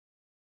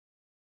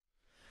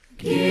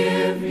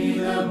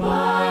the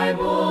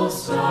Bible,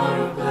 star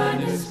of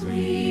gladness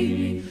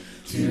gleaming,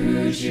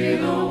 to cheer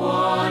the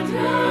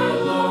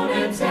wanderer lone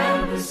and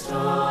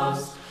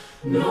tempest-tossed.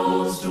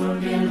 No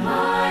storm can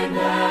hide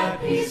that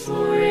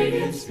peaceful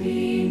radiance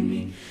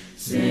beaming,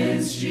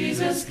 since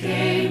Jesus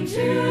came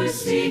to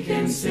seek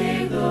and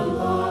save the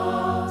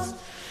lost.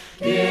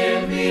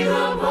 Give me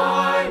the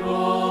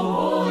Bible,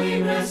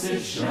 holy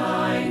message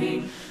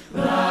shining,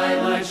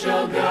 thy light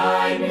shall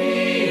guide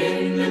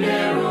me in the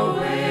narrow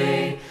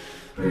way.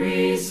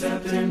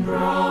 Precept and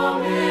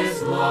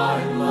promise, law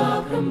and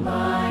love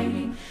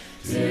combining,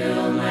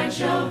 till night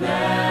shall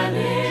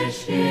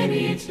vanish in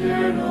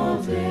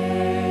eternal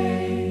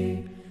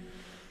day.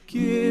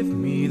 Give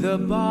me the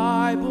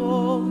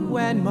Bible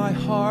when my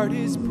heart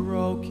is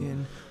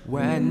broken,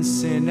 when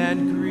sin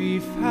and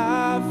grief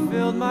have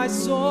filled my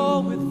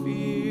soul with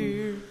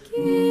fear.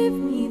 Give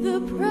me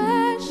the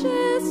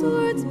precious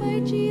words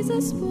by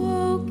Jesus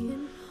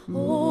spoken,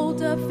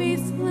 hold up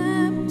faith's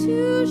lamp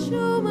to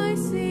show my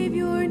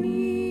Savior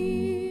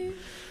near.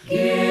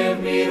 Give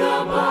me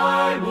the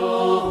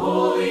Bible,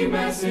 holy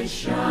message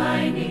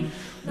shining,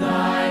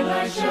 thy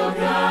light shall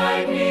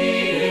guide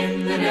me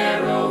in the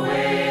narrow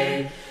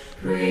way.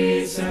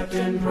 Precept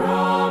and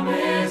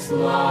promise,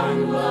 law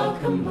and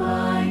love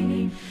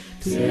combining,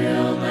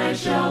 till night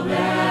shall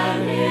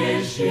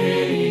vanish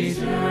in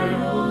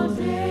eternal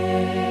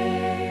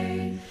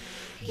day.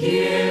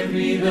 Give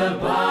me the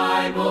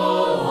Bible,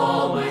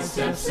 all my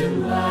steps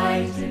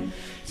enlighten,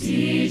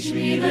 teach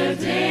me the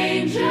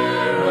danger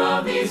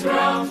of these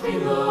realms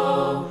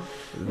below.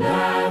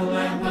 That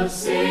lamp of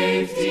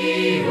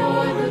safety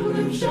o'er the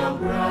gloom shall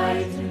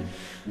brighten,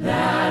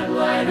 that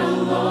light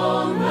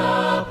alone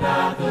the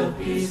path of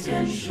peace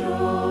can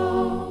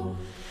show.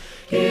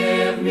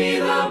 Give me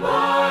the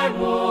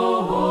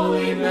Bible,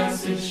 holy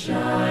message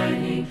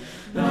shining,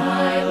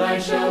 thy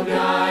light shall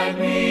guide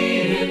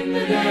me in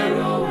the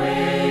narrow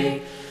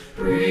way.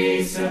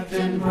 Precept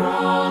and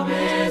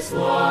promise,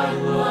 law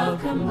and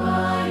love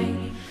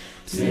combining,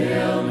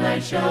 till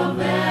night shall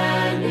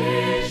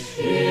vanish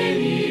in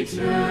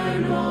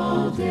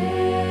eternal day.